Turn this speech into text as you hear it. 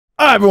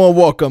Hi everyone,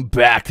 welcome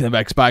back to the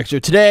Mxbikes. So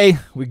today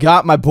we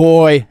got my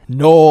boy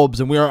Nobes,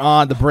 and we are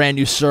on the brand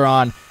new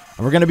Surron, and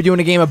we're gonna be doing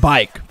a game of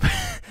bike.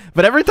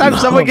 But every time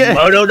someone gets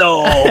Moto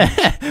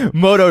Nobes,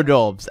 Moto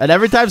Nobes, and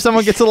every time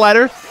someone gets a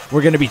letter,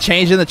 we're gonna be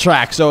changing the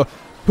track. So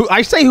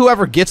I say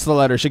whoever gets the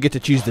letter should get to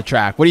choose the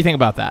track. What do you think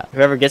about that?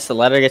 whoever gets the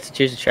letter gets to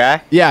choose the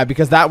track? Yeah,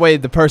 because that way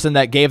the person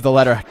that gave the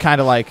letter kind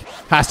of like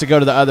has to go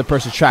to the other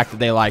person's track that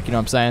they like. You know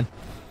what I'm saying?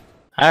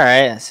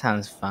 Alright, that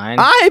sounds fine.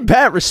 I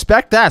bet.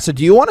 Respect that. So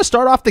do you want to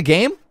start off the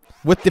game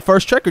with the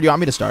first trick, or do you want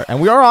me to start? And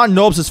we are on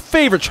Nobes'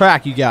 favorite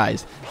track, you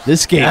guys.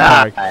 This skate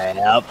park.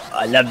 Yep,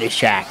 I love this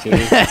track, dude.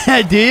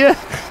 Do you?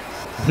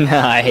 No,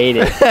 I hate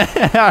it.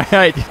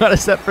 Alright, do you want to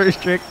set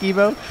first trick,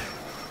 Evo?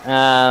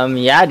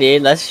 Yeah,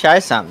 dude, let's try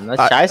something.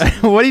 Let's try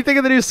something. What do you think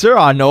of the new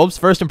Surron, Nobes?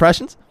 First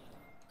impressions?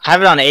 I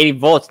have it on 80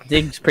 volts. I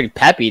think it's pretty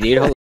peppy, dude.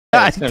 Holy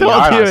I shit,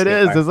 told you it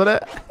is, isn't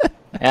it?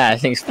 Yeah,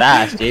 this thing's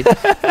fast, dude.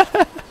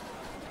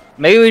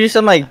 Maybe we do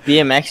some like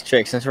BMX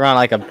tricks since we're on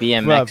like a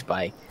BMX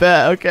bike.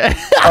 Bet, okay.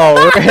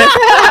 Oh, rip.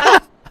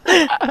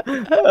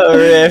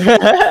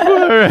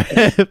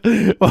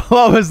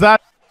 What was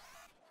that?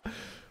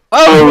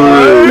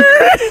 Oh,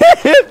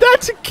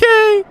 That's a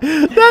K.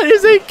 That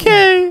is a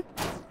K.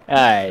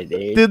 alright,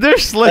 dude. Dude, they're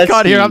slick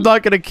on here. I'm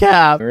not gonna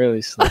cap.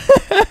 Really slow.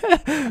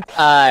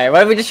 Alright, why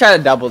don't we just try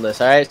to double this,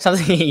 alright?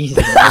 Something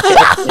easy. You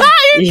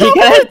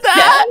gotta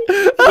that?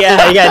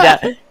 Yeah,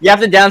 you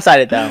have to downside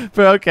it though.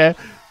 But okay.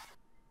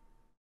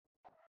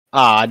 Oh,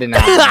 I did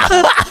not.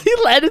 He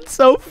landed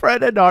so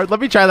front and hard.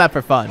 Let me try that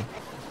for fun.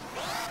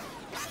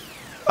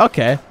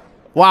 Okay.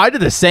 Wow, I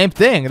did the same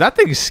thing. That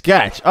thing's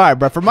sketch. All right,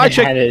 bro. For my Yeah, it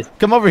trick, is.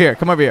 come over here.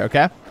 Come over here,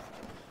 okay?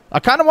 I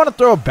kind of want to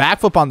throw a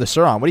backflip on the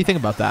Surron. What do you think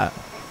about that?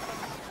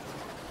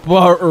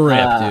 Well,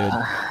 rip, dude.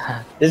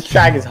 This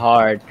track is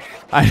hard.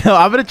 I know.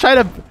 I'm gonna try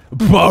to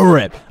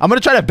rip. I'm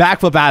gonna try to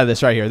backflip out of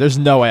this right here. There's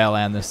no way I'll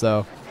land this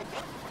though.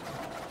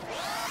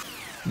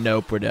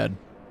 Nope, we're dead.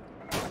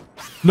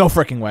 No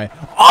freaking way.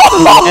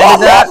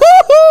 Oh,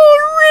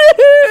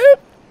 rip!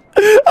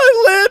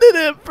 I landed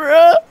it,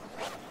 bro.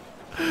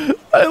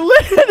 I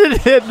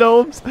landed it,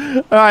 Nobes.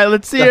 All right,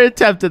 let's see your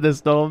attempt at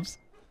this, Nobes.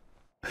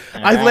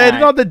 I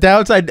landed on the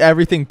downside and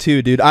everything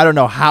too, dude. I don't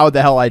know how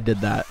the hell I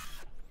did that.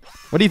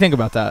 What do you think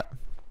about that?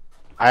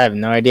 I have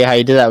no idea how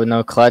you did that with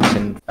no clutch.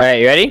 And all right,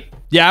 you ready?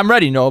 Yeah, I'm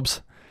ready,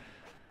 Nobes.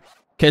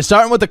 Okay,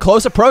 starting with the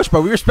close approach,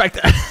 but we respect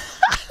that.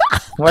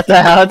 What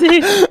the hell,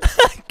 dude?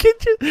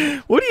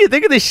 What do you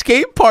think of this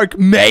skate park,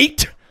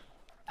 mate?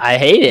 I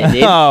hate it,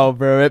 dude. Oh,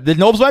 bro. The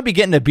Nobes might be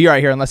getting a B right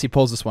here unless he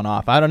pulls this one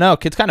off. I don't know.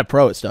 Kid's kind of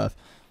pro at stuff.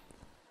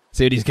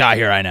 See what he's got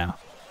here right now.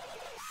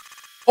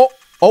 Oh,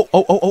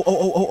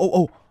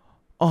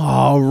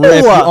 oh,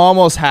 Rip, you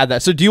almost had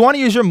that. So do you want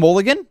to use your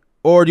mulligan,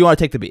 or do you want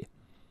to take the B? I'm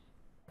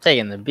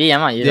taking the B. I'm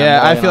not using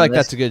Yeah, I feel like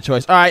that's a good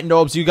choice. All right,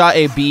 Nobes, you got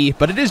a B,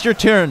 but it is your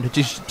turn to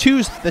just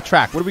choose the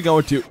track. What are we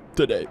going to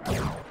today?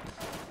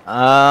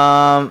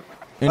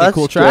 Any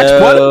cool tracks?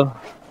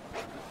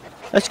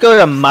 Let's go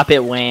to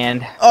Muppet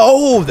Land.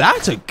 Oh,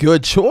 that's a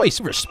good choice.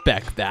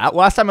 Respect that.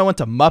 Last time I went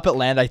to Muppet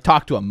Land, I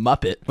talked to a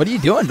Muppet. What are you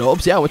doing,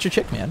 Nobes? Yeah, what's your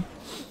chick, man?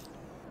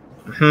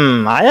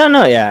 I don't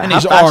know yet. And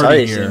he's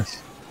already here.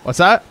 What's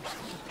that?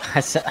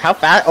 How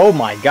fast? Oh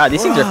my god,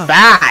 these things are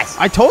fast.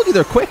 I told you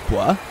they're quick,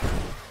 boy.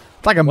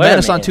 It's like a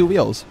menace on two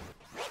wheels.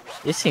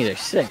 These things are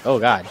sick. Oh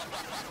god.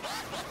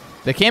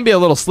 They can be a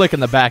little slick in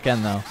the back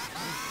end, though.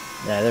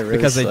 Yeah, they're really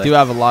because slick. they do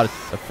have a lot of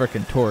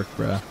freaking torque,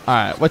 bro. All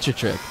right, what's your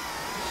trick?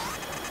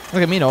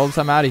 Look at me, Nobes.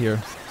 I'm out of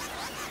here.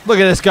 Look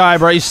at this guy,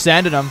 bro. He's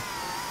sanding him.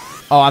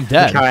 Oh, I'm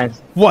dead.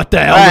 What the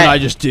hell did I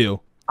just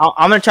do?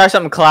 I'm gonna try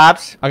something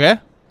collapse. Okay.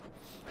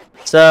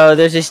 So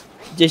there's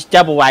this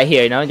double right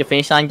here, you know, the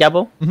finish line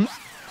double. Mm-hmm.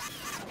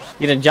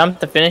 You're gonna jump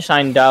the finish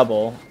line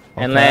double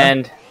and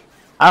land.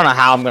 I don't know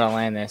how I'm gonna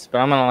land this, but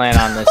I'm gonna land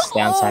on this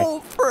downside.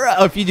 Oh,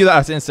 bro. If you do that,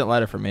 it's an instant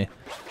letter for me.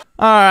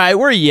 All right,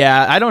 where you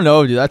at? I don't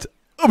know, dude. That's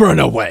bro.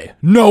 No way.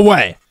 No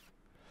way.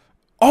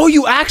 Oh,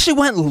 you actually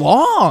went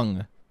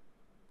long.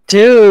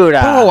 Dude.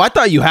 Oh, I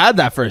thought you had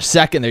that for a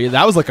second there.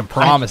 That was looking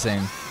promising.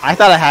 I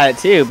thought I had it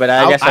too, but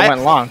I guess I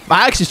went long.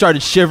 I actually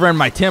started shivering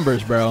my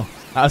timbers, bro.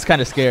 I was kind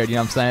of scared, you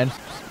know what I'm saying?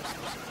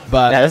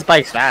 But yeah, this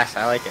bike's fast.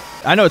 I like it.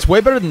 I know, it's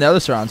way better than the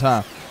other Surrons,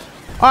 huh?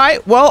 All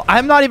right, well,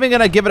 I'm not even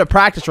going to give it a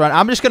practice run.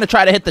 I'm just going to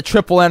try to hit the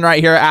triple N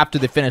right here after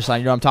the finish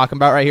line. You know what I'm talking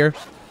about right here?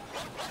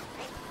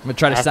 I'm going to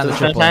try to send the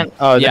triple N.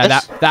 Oh,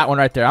 yeah, that one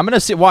right there. I'm going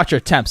to watch your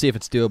attempt, see if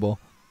it's doable.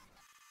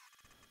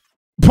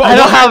 I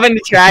don't have any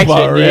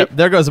traction, dude.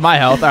 There goes my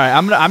health. All right,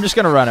 I'm just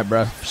going to run it,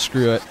 bro.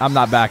 Screw it. I'm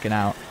not backing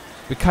out.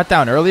 We cut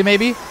down early,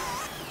 maybe?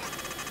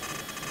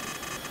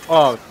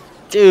 Oh,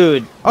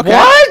 dude. Okay.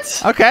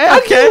 What? Okay.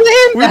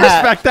 We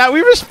respect that. We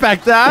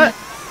respect that.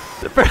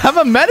 I'm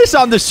a menace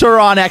on the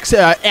Surron X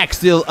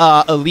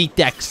Elite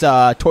X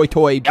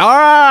toy. All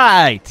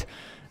right,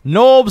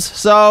 Nobes.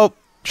 So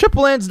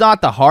triple N's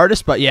not the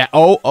hardest, but yeah.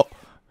 Oh.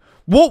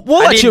 We'll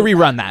let you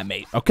rerun that,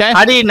 mate. Okay.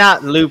 How do you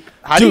not loop?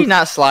 How do you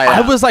not slide?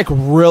 I was like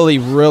really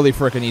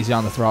freaking easy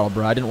on the throttle,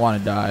 bro. I didn't want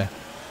to die.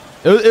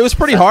 It was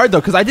pretty hard, though,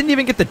 because I didn't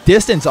even get the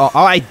distance. Oh,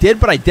 I did,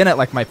 but I didn't.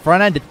 Like, my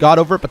front end got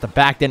over it, but the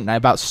back didn't, and I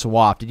about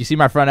swapped. Did you see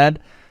my front end?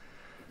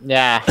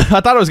 Yeah. I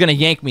thought it was going to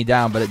yank me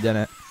down, but it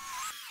didn't.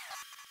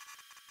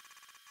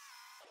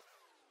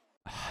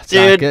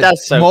 Dude,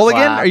 that's so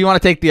Mulligan, clap. or you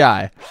want to take the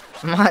eye?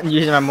 I'm not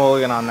using my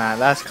mulligan on that.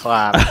 That's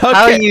clap. Okay.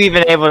 How are you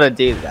even able to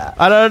do that?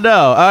 I don't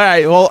know. All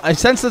right, well,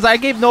 since I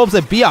gave Nobes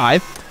a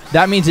BI,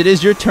 that means it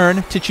is your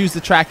turn to choose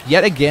the track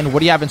yet again. What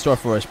do you have in store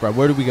for us, bro?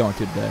 Where do we go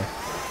into today?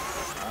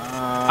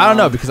 I don't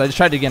know, because I just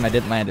tried it again. I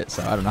didn't land it,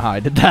 so I don't know how I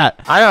did that.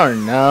 I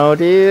don't know,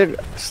 dude.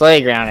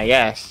 Sleigh ground, I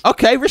guess.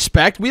 Okay,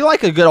 respect. We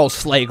like a good old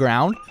sleigh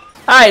ground.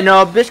 All right,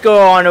 no, just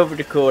go on over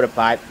to quarter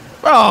pipe.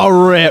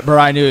 Oh, rip, bro.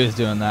 I knew he was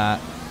doing that.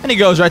 And he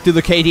goes right through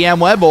the KDM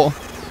Webble.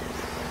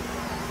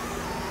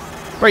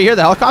 Bro, you hear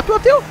the helicopter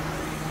up, too?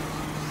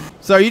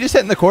 So are you just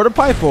hitting the quarter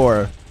pipe,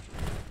 or?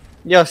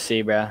 You'll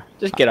see, bro.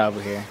 Just get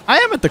over here. I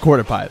am at the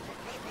quarter pipe.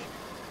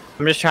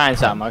 I'm just trying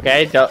something,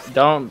 okay?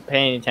 Don't pay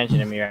any attention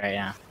to me right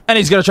now. And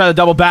he's going to try the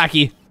double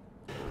backy.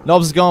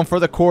 Nobes is going for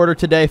the quarter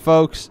today,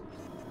 folks.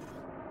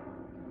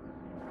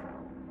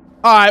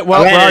 All right,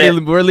 well,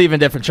 we're leaving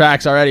different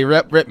tracks already.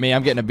 Rip me.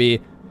 I'm getting a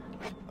B.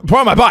 Pour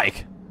on my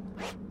bike.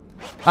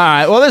 All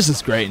right, well, this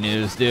is great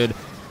news, dude.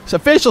 So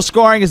official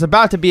scoring is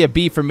about to be a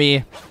B for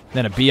me,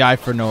 then a BI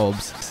for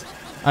Nobes.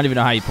 I don't even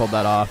know how you pulled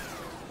that off.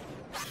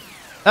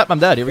 Oh, I'm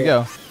dead. Here we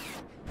go.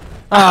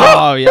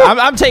 Oh, yeah.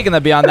 I'm taking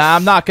the B on that.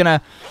 I'm not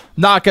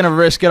gonna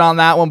risk it on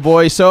that one,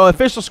 boys. So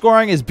official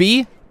scoring is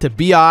B to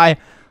BI.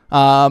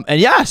 And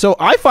yeah, so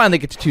I finally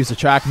get to choose the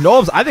track.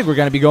 Nobes, I think we're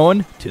gonna be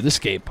going to the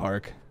skate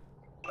park.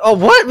 Oh,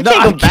 what? We No,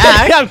 can't go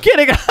back. I'm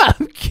kidding.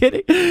 I'm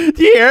kidding.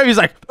 Do you hear him? He's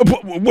like,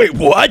 wait,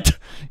 what?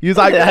 He's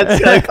like,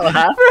 That's so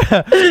clap.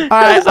 All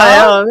right.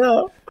 I don't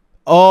know.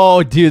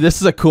 Oh, dude, this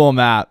is a cool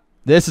map.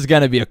 This is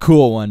gonna be a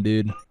cool one,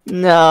 dude.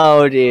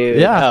 No, dude.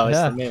 Yeah, Oh, it's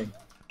yeah. the moon.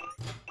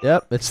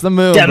 Yep, it's the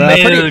moon. The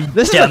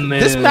bro. moon,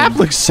 This map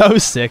looks so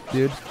sick,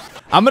 dude.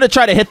 I'm gonna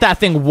try to hit that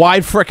thing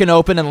wide frickin'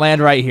 open and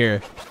land right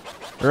here.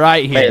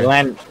 Right here. Wait,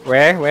 land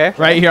where?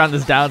 Right here on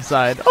this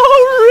downside.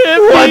 Oh,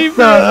 rip, What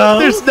the hell?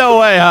 There's no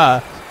way, huh?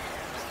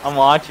 I'm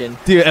watching.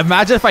 Dude,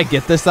 imagine if I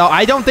get this, though.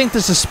 I don't think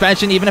the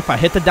suspension, even if I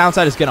hit the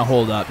downside, is going to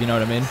hold up. You know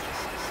what I mean?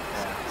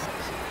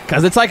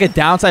 Because it's like a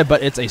downside,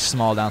 but it's a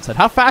small downside.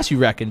 How fast you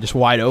reckon? Just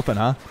wide open,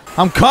 huh?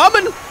 I'm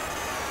coming!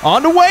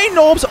 On the way,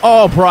 Nobes!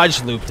 Oh, bro, I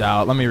just looped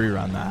out. Let me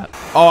rerun that.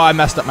 Oh, I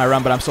messed up my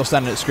run, but I'm still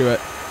sending it. Screw it.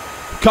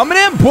 Coming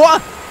in, boy!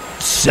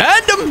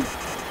 Send him!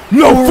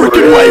 No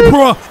freaking way,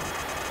 bro!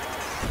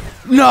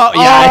 No,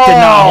 yeah, it did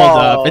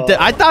not hold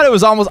up. I thought it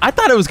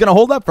was going to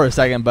hold up for a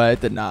second, but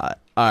it did not.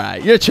 All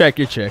right, your trick.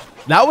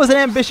 That was an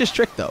ambitious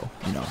trick, though,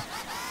 you know.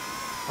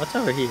 What's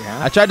over here,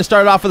 huh? I tried to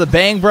start it off with a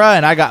bang, bruh,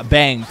 and I got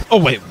banged.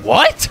 Oh, wait,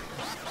 what?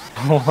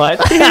 What?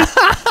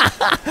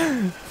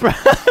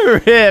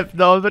 Rip,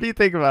 no, what do you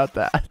think about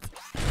that?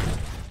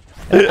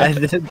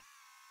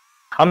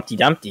 Humpty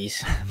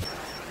Dumpties.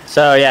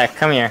 So, yeah,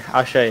 come here.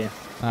 I'll show you.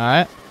 All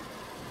right.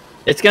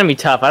 It's going to be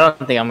tough. I don't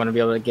think I'm going to be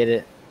able to get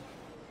it.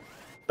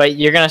 But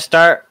you're going to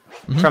start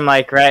from,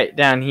 like, right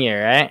down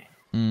here, right?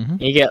 Mm-hmm.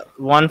 You get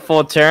one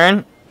full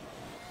turn.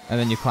 And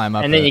then you climb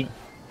up. And then it. you...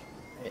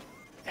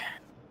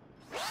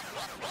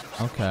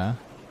 Okay.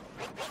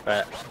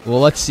 But... Well,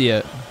 let's see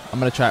it. I'm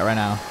going to try it right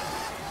now.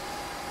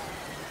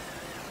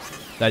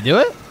 Did I do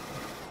it?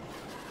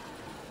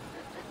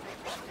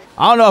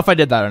 I don't know if I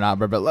did that or not,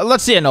 but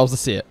let's see it, Knowles.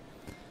 Let's see it.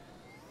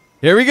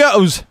 Here we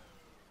goes.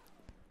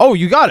 Oh,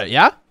 you got it,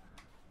 yeah?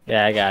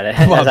 Yeah, I got it.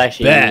 Well, That's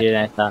actually easier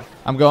than I thought.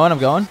 I'm going.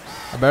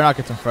 I better not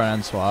get some front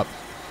end swap.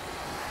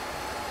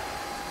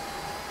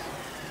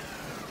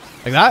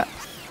 Like that?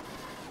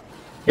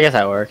 I guess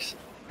that works.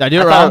 Did I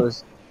do it wrong?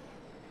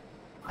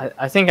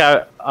 I think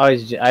I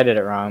did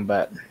it wrong,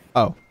 but...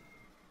 Oh.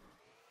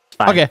 It's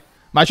fine. Okay.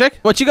 My trick?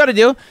 What you got to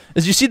do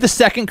is you see the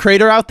second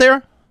crater out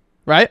there,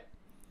 right?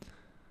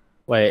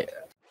 Wait.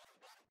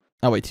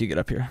 I'll wait till you get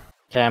up here.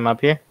 Okay, I'm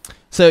up here.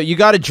 So you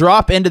got to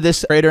drop into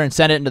this crater and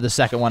send it into the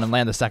second one and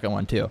land the second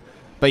one too.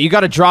 But you got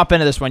to drop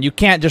into this one. You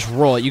can't just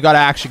roll it. You got to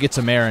actually get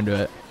some air into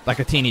it, like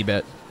a teeny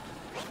bit.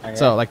 Okay.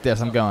 So like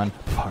this, I'm going.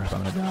 I'm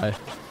gonna die.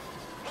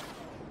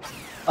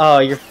 Oh,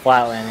 you're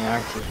flat landing,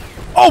 aren't you?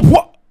 Oh,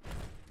 what?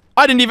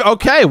 I didn't even.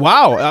 Okay,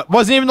 wow.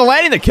 Wasn't even the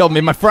landing that killed me.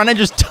 My front end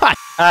just touched.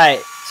 All right,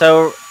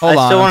 so Hold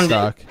I still on,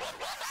 want to.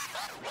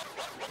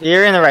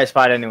 You're in the right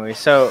spot anyway.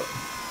 So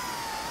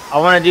I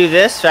want to do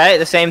this, right?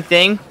 The same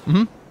thing.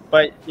 Mm-hmm.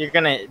 But you're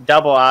gonna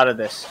double out of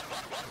this,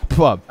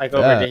 like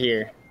over to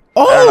here.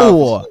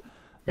 Oh,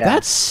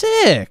 that's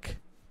sick.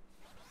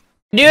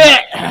 Do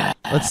it.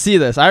 Let's see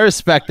this. I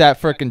respect that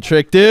freaking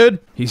trick, dude.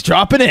 He's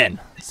dropping in.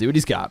 Let's see what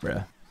he's got,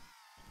 bro.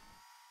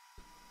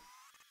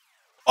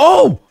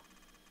 Oh!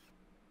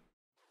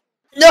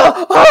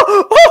 No!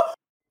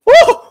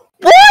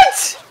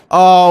 What?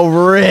 Oh,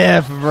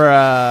 rip,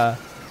 bruh.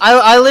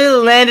 I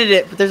literally landed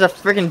it, but there's a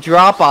freaking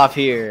drop off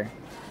here.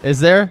 Is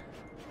there?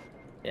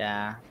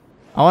 Yeah.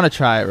 I want to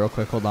try it real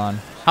quick. Hold on.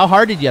 How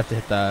hard did you have to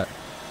hit that?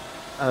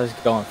 I was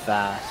going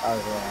fast. I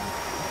was rolling.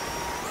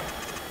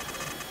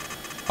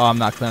 Oh, I'm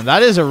not clearing.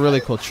 That is a really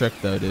cool trick,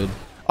 though, dude.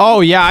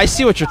 Oh, yeah, I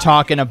see what you're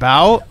talking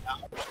about.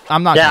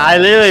 I'm not. Yeah, I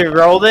literally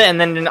rolled it, and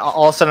then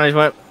all of a sudden I just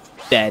went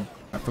dead.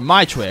 For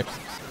my trick,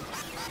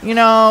 you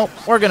know,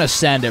 we're going to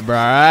send it, bro,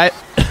 all right?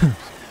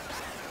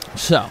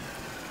 So,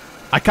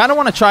 I kind of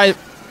want to try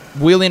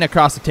wheeling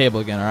across the table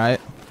again, all right?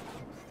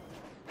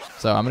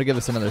 So, I'm going to give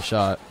this another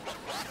shot.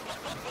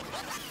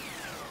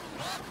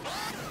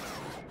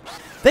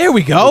 There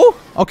we go.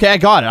 Okay, I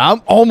got it.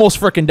 I'm almost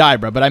freaking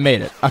died, bro, but I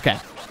made it. Okay,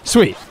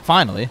 sweet.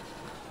 Finally.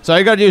 So all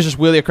you got to do is just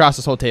wheelie across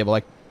this whole table.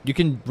 Like, you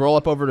can roll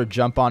up over to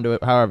jump onto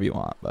it however you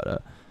want,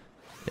 but,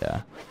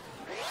 yeah.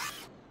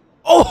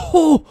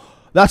 Oh!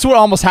 That's what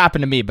almost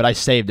happened to me, but I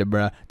saved it,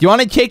 bro. Do you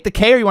want to take the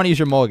K or you want to use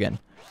your mulligan?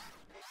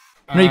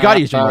 No, you got to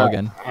use your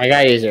mulligan. I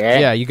got to use it, right?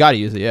 Yeah, you got to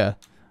use it, yeah.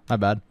 My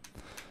bad.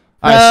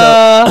 All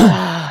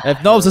right, so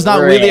if Nobes does not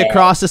wheelie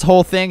across this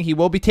whole thing, he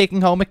will be taking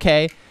home a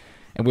K.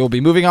 And we'll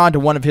be moving on to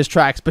one of his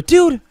tracks. But,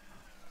 dude,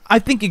 I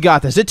think you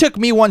got this. It took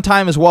me one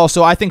time as well,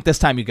 so I think this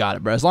time you got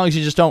it, bro. As long as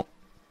you just don't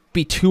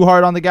be too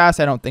hard on the gas,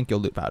 I don't think you'll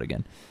loop out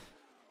again.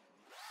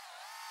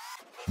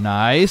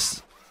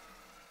 Nice.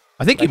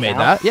 I think you made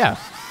that. Yeah.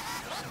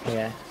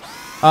 Yeah.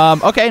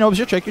 Okay, Nobes,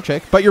 your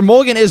trick. But your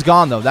mulligan is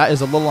gone, though. That is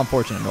a little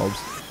unfortunate, Nobes.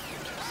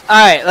 All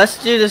right,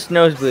 let's do this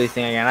nosebleed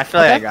thing again. I feel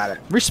like I got it.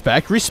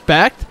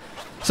 Respect.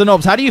 So,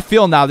 Nobes, how do you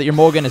feel now that your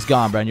mulligan is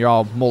gone, bro, and you're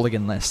all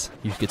mulliganless,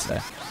 you could say?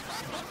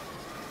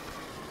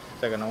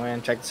 They're gonna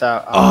win. Check this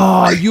out.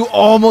 Oh, you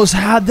almost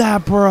had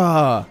that,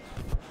 bruh.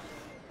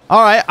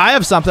 All right, I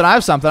have something.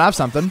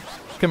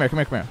 Come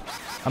here.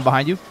 I'm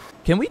behind you.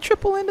 Can we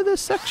triple into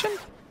this section?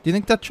 Do you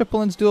think that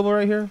triple in's doable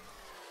right here?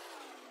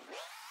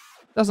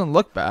 Doesn't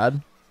look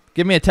bad.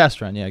 Give me a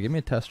test run. Yeah, give me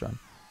a test run.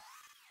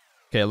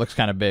 Okay, it looks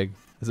kind of big.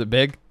 Is it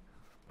big?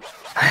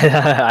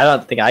 I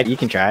don't think you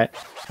can try it.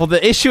 Well,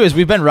 the issue is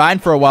we've been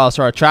riding for a while,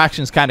 so our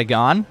traction's kind of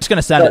gone. I'm just going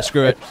to send it.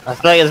 Screw it. I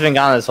feel like it's been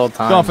gone this whole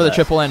time. Going for the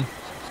triple in.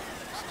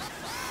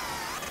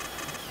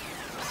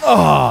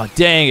 Oh,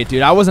 dang it,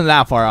 dude. I wasn't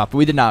that far off, but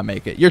we did not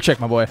make it. Your trick,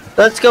 my boy.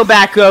 Let's go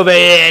back over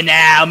here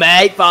now,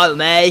 mate. Follow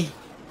me.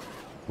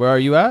 Where are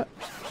you at?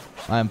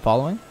 I am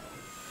following.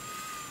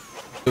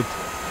 Oop.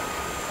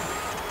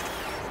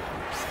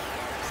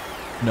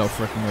 No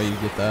freaking way you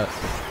get that.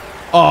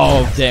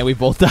 Oh, dang, we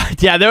both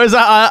died. Yeah, there was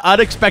an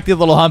unexpected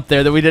little hump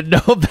there that we didn't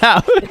know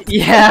about.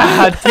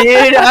 Yeah,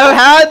 dude, I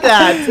had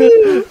that,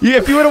 too. Yeah,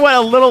 if you would have went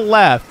a little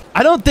left.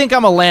 I don't think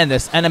I'm going to land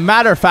this. And a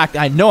matter of fact,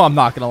 I know I'm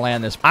not going to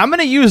land this. I'm going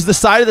to use the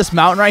side of this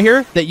mountain right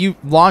here that you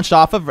launched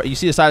off of. You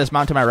see the side of this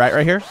mountain to my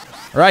right here?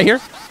 Right here?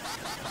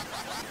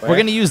 Where? We're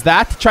going to use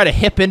that to try to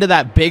hip into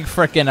that big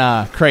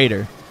freaking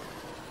crater.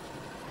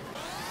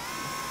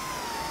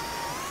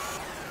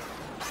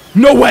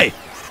 No way!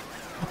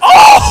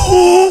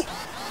 Oh!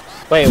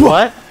 Wait,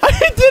 what?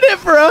 I did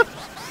it, bro.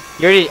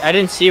 I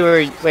didn't see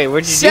where. Wait,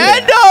 where'd you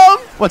Send do that?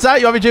 him! What's that?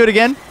 You want me to do it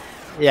again?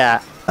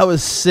 Yeah. That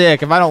was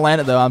sick. If I don't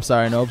land it, though, I'm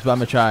sorry, Nobes, but I'm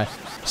going to try.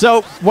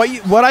 So,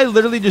 what I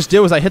literally just did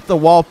was I hit the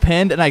wall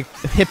pinned, and I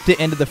hipped it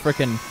into the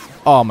freaking...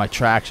 Oh, my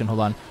traction.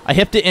 Hold on. I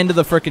hipped it into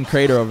the freaking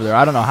crater over there.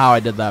 I don't know how I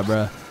did that,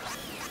 bro.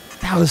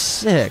 That was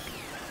sick.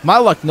 My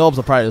luck, Nobes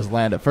will probably just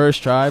land it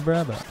first try,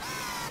 bro, but...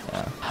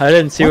 Yeah. I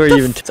didn't see where you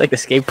even... It's like the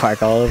skate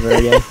park all over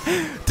again.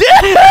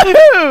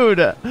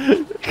 Dude!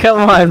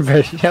 Come on,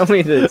 bro. Show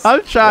me this.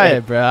 I'm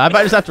trying, bro. I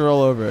might just have to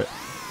roll over it.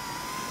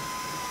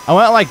 I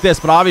went like this,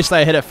 but obviously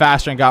I hit it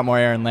faster and got more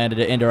air and landed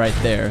it into right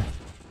there.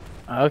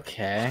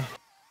 Okay.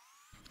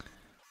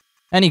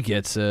 And he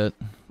gets it.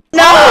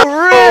 No!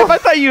 Rip! I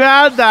thought you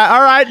had that.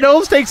 All right,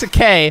 Nobes takes a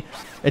K.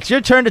 It's your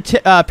turn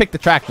to pick the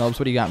track, Nobes.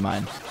 What do you got in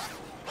mind?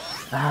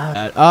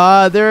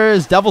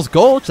 There's Devil's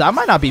Gulch. That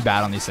might not be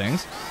bad on these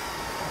things.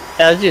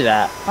 Yeah, let's do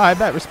that. All right,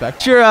 bet. Respect.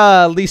 What's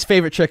your least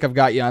favorite trick I've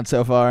got you on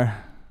so far?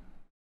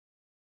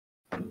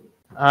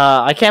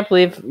 I can't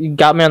believe you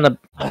got me on the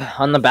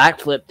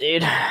backflip,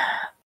 dude.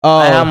 Oh,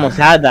 I almost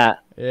had that.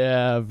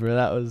 Yeah, bro,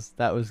 that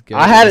was good.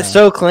 I had it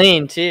so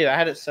clean too. I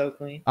had it so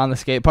clean. On the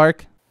skate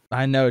park?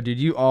 I know, dude.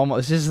 You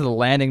almost just the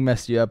landing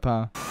messed you up,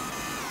 huh?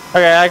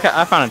 Okay,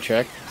 I found a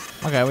trick.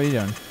 Okay, what are you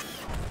doing?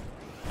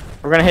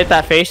 We're gonna hit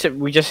that face that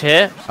we just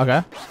hit.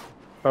 Okay.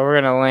 But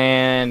we're gonna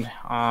land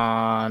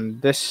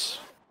on this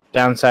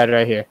downside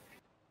right here.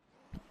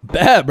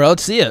 Bet, bro.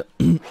 Let's see it.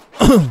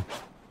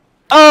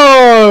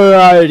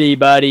 Alrighty,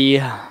 buddy.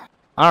 I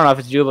don't know if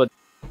it's doable.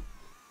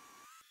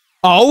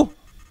 Oh.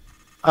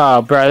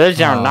 Oh, bro,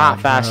 those are not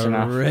fast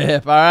enough.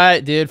 Rip. All right,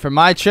 dude. For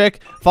my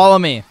trick, follow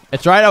me.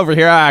 It's right over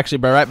here, actually,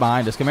 bro. Right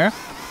behind us. Come here.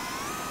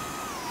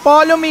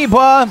 Follow me,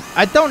 bro.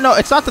 I don't know.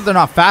 It's not that they're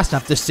not fast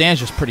enough. This sand's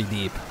just pretty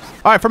deep.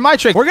 All right, for my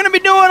trick, we're going to be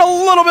doing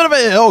a little bit of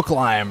a hill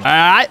climb. All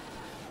right.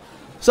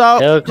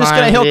 So, just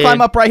going to hill climb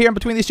up right here in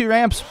between these two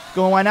ramps.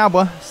 Going right now,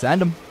 boy.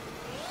 Send them.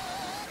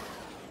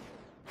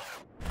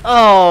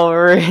 Oh,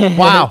 really?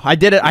 Wow, I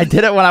did it. I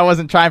did it when I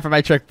wasn't trying for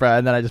my trick, bro,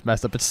 and then I just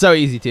messed up. It's so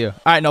easy, too.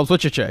 All right, Nobes,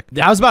 what's your trick?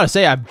 I was about to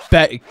say,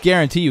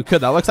 guarantee you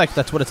could. That looks like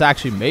that's what it's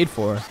actually made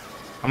for.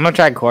 I'm going to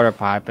try quarter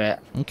pipe it.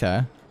 Okay.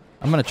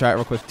 I'm going to try it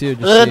real quick, too.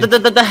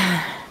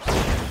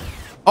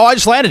 Oh, I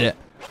just landed it.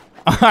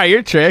 All right,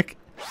 your trick.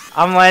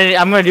 I'm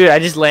gonna do it. I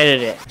just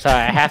landed it. Sorry,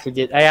 I have to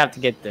get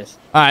this.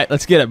 All right,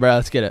 let's get it, bro.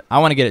 Let's get it. I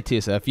want to get it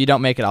too. So if you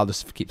don't make it, I'll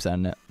just keep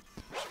sending it.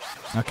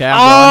 Okay.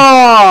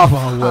 I'm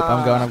going. Whoop,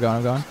 I'm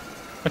going.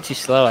 I'm too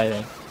slow, I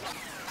think.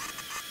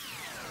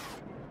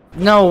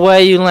 No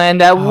way you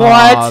land that. Oh,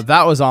 What?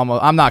 that was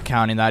almost. I'm not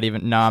counting that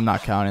even. No, I'm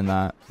not counting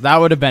that. That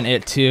would have been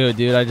it too,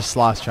 dude. I just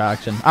lost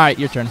traction. All right,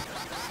 your turn.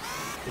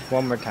 Just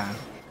one more time.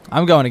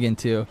 I'm going again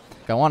too.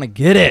 I want to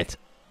get it.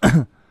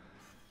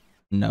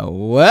 No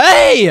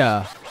way.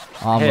 Almost.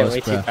 I hit it way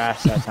too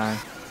fast that time.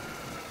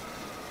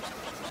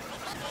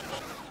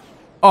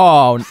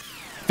 Oh,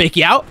 fake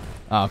you out?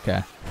 Oh,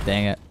 okay.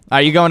 Dang it.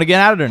 Are you going again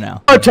at it or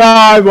no?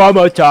 One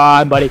more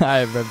time, buddy.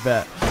 I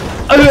bet.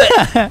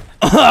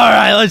 All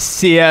right, let's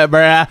see it,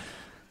 bruh.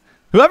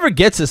 Whoever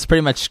gets this is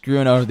pretty much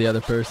screwing over the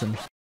other person.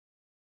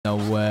 No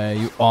way.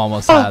 You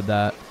almost had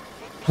that.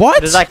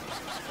 What? Does that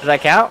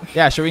count?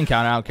 Yeah, sure, we can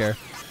count it. I don't care.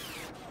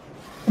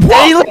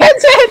 What? He lands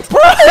it!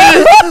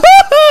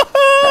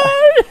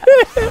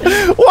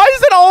 Why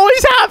does it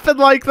always happen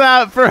like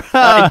that, bro?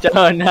 I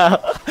don't know.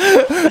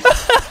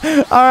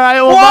 All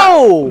right,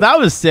 well, that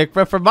was sick,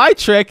 bro. For my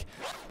trick,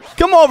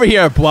 come over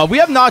here, Blood. We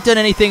have not done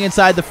anything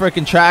inside the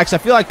freaking tracks. I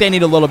feel like they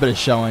need a little bit of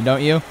showing,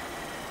 don't you?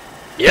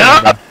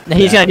 Yeah.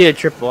 He's gonna do a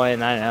triple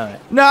in. I know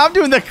it. No, I'm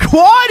doing the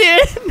quad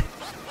in.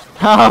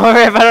 Oh,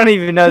 Rip, I don't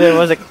even know there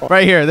was a quad.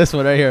 Right here, this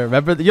one right here.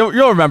 Remember?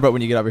 You'll remember it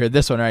when you get over here.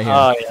 This one right here.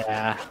 Oh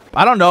yeah.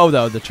 I don't know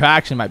though. The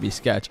traction might be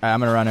sketch. All right, I'm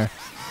gonna run her.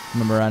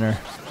 I'm a runner.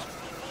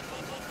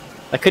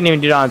 I couldn't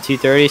even do it on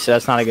 230, so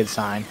that's not a good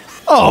sign.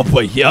 Oh,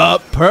 but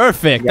yup,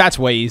 perfect. Yep. That's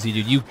way easy,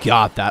 dude. You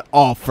got that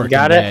all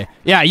freaking day.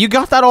 Yeah, you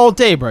got that all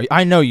day, bro.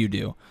 I know you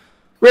do.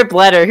 Rip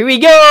letter. Here we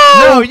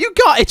go. No, you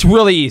got. It's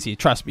really easy.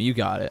 Trust me, you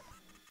got it.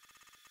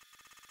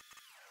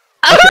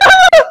 Okay.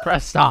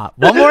 Press stop.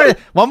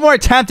 One more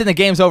attempt and the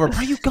game's over.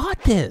 Bro, you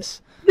got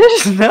this.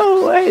 There's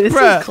no way. This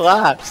is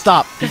clap.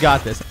 Stop. You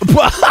got this. Stop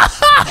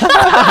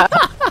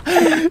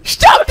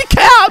the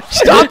cap.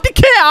 Stop the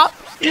cap.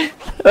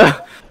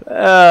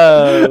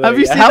 Have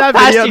you seen that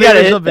video? The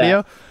original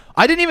video?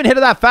 I didn't even hit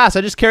it that fast.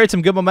 I just carried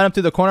some good momentum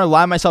through the corner,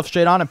 lined myself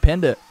straight on, and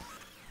pinned it.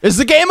 Is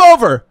the game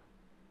over?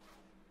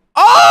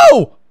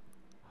 Oh!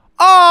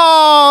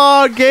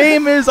 Oh,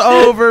 game is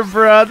over,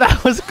 bro.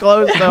 That was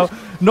close, though.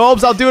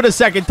 Nobes, I'll do it a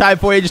second time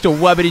for you just to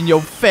web it in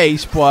your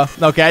face, bro.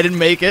 Okay, I didn't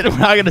make it. We're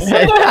not going to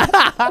say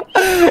that.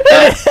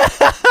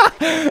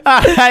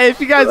 Alright,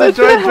 if you guys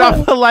enjoyed,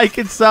 drop a like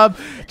and sub.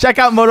 Check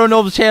out Moto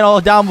Nobes' channel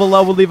down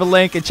below. We'll leave a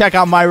link. And check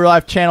out my real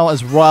life channel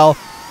as well.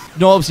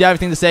 Nobes, you have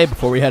anything to say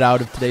before we head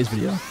out of today's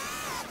video?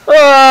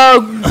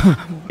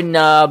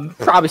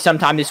 Probably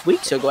sometime this week,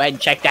 so go ahead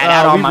and check that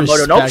out on my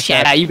Moto Nobes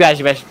channel. You guys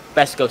are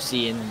best go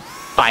see and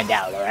find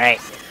out,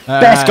 alright?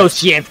 Best go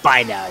see and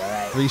find out,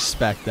 alright?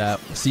 Respect that.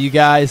 See you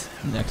guys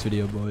in the next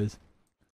video, boys.